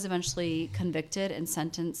 Mark was eventually convicted and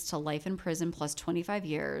sentenced to life in prison plus 25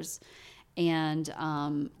 years. And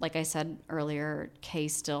like I said earlier, Kay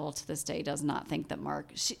still to this day does not think that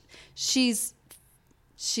Mark, she's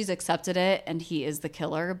accepted it and he is the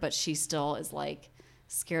killer, but she still is like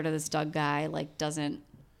scared of this Doug guy, like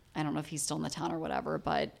I don't know if he's still in the town or whatever,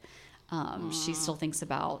 but she still thinks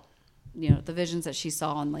about, you know, the visions that she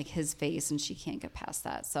saw on like his face, and she can't get past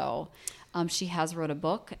that. So she has wrote a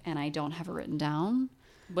book, and I don't have it written down.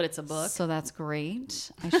 But it's a book. So that's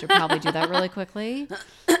great. I should probably do that really quickly.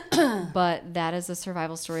 But that is the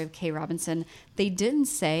survival story of Kay Robinson. They didn't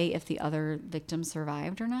say if the other victims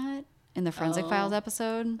survived or not in the Forensic Files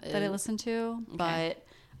episode that I listened to. Okay. But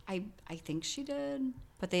I think she did.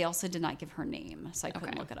 But they also did not give her name, so I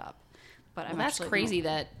couldn't look it up. But well, that's crazy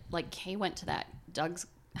that like Kay went to that Doug's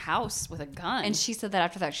house with a gun. And she said that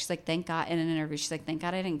after that. She's like, thank God, in an interview, she's like, thank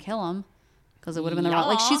God I didn't kill him, because it would have been the wrong.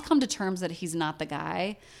 Like, she's come to terms that he's not the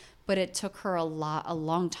guy, but it took her a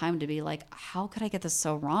long time to be like, how could I get this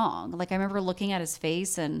so wrong? Like, I remember looking at his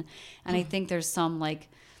face, and I think there's some, like,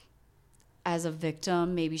 as a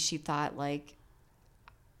victim, maybe she thought, like,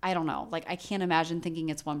 I don't know. Like, I can't imagine thinking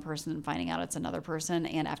it's one person and finding out it's another person.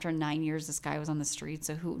 And after 9 years, this guy was on the street,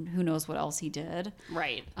 so who knows what else he did.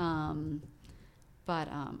 Right. But,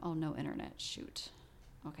 oh, no internet. Shoot.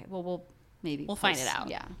 Okay, well, we'll find it out.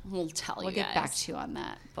 Yeah. We'll tell you guys. We'll get back to you on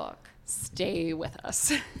that book. Stay with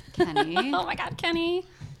us. Kenny. Oh, my God, Kenny.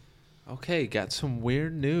 Okay, got some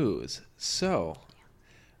weird news. So,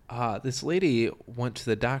 this lady went to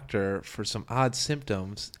the doctor for some odd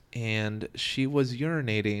symptoms, and she was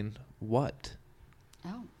urinating what?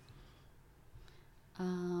 Oh.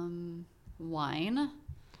 Wine.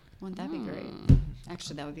 Wouldn't that be great?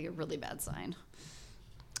 Actually, that would be a really bad sign.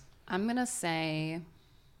 I'm going to say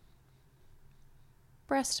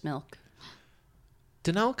breast milk.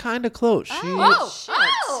 Danelle kind of close. She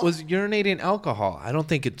was urinating alcohol. I don't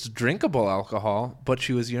think it's drinkable alcohol, but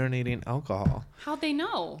she was urinating alcohol. How'd they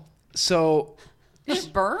know? So... Did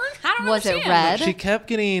it burn? I don't Was understand. it red? She kept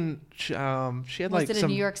getting... she had Was it a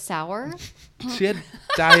New York sour? She had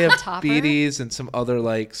diabetes and some other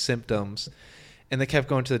like symptoms, and they kept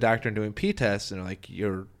going to the doctor and doing pee tests, and they're like,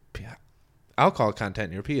 your alcohol content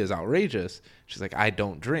in your pee is outrageous. She's like, I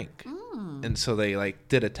don't drink. And so they like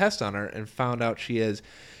did a test on her and found out she has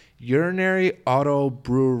urinary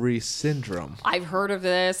autobrewery syndrome. I've heard of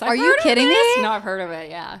this. Are you kidding me? No, I've heard of it,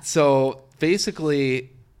 yeah. So basically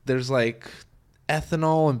there's like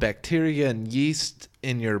ethanol and bacteria and yeast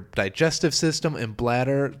in your digestive system and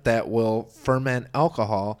bladder that will ferment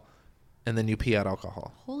alcohol, and then you pee out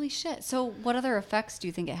alcohol. Holy shit. So what other effects do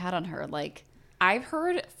you think it had on her? Like, I've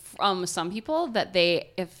heard from some people that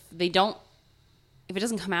if it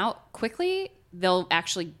doesn't come out quickly, they'll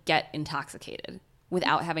actually get intoxicated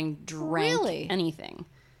without having drank anything.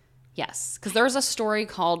 Yes, because there's a story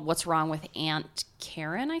called "What's Wrong with Aunt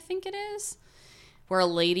Karen," I think it is, where a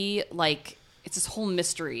lady, like, it's this whole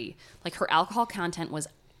mystery. Like, her alcohol content was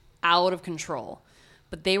out of control,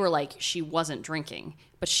 but they were like, she wasn't drinking,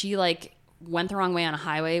 but she like went the wrong way on a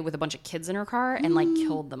highway with a bunch of kids in her car and like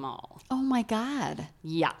killed them all. oh my God.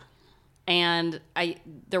 Yeah. And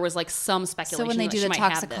there was like some speculation. So when they that do she the might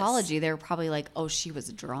have toxicology, this. they were probably like, oh, she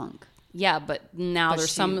was drunk. Yeah, but now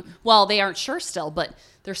there's some. Well, they aren't sure still, but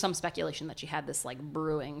there's some speculation that she had this like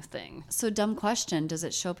brewing thing. So dumb question: does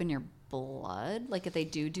it show up in your blood? Like if they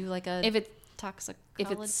do like a toxicology?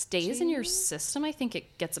 If it stays in your system, I think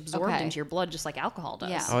it gets absorbed into your blood just like alcohol does.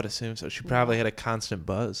 Yeah. I would assume so. She probably had a constant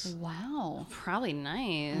buzz. Wow. Probably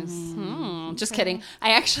nice. Just kidding.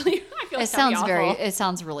 I feel It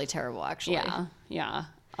sounds really terrible, actually. Yeah.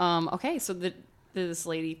 Okay, so did this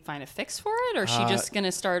lady find a fix for it, or is she just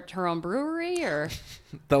gonna start her own brewery, or?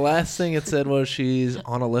 The last thing it said was she's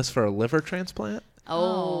on a list for a liver transplant.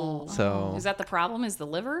 Oh. So Is that the problem? Is the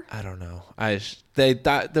liver? I don't know. They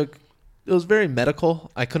thought it was very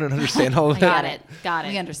medical. I couldn't understand all of it. Got it.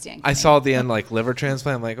 We understand. I saw at the end like liver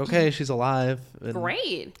transplant. I'm like, okay, she's alive. And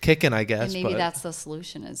Great. kicking, I guess. And maybe but that's the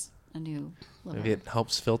solution is a new liver. maybe it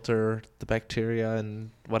helps filter the bacteria and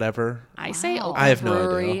whatever. I say open I have a no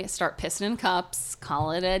brewery, idea. start pissing in cups,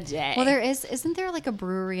 call it a day. Well, isn't there like a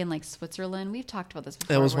brewery in like Switzerland? We've talked about this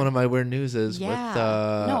before. That was one of my weird newses with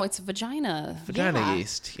no, it's vagina. vagina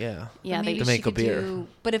yeast. Yeah. Yeah, Maybe to she make a could beer.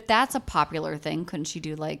 but if that's a popular thing, couldn't she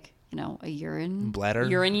do like, a urine? Bladder.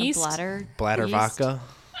 urine A yeast. bladder yeast. vodka.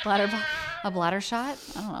 a bladder shot?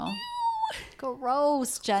 I don't know.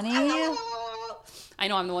 Gross, Jenny. I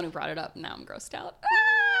know I'm the one who brought it up. Now I'm grossed out.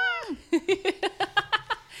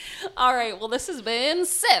 All right. Well, this has been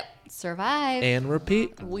Sip. Survive. And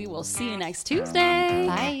repeat. We will see you next Tuesday.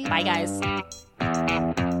 Bye. Bye, guys.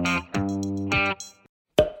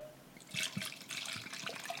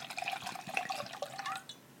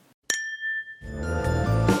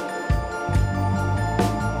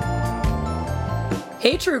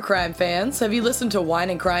 Hey, true crime fans, have you listened to Wine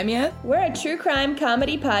and Crime yet? We're a true crime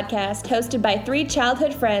comedy podcast hosted by 3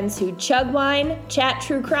 childhood friends who chug wine, chat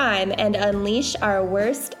true crime, and unleash our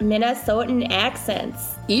worst Minnesotan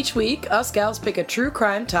accents. Each week, us gals pick a true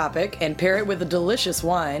crime topic and pair it with a delicious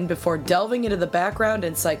wine before delving into the background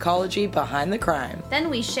and psychology behind the crime. Then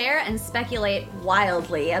we share and speculate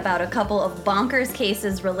wildly about a couple of bonkers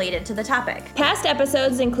cases related to the topic. Past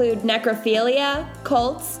episodes include necrophilia,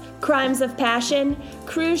 cults, crimes of passion,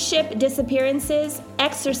 cruise ship disappearances,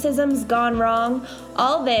 exorcisms gone wrong,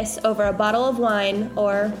 all this over a bottle of wine,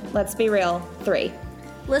 or, let's be real, 3.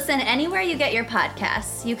 Listen anywhere you get your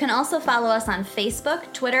podcasts. You can also follow us on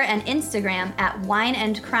Facebook, Twitter, and Instagram at Wine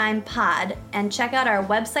and Crime Pod, and check out our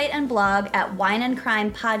website and blog at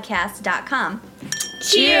wineandcrimepodcast.com.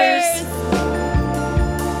 Cheers!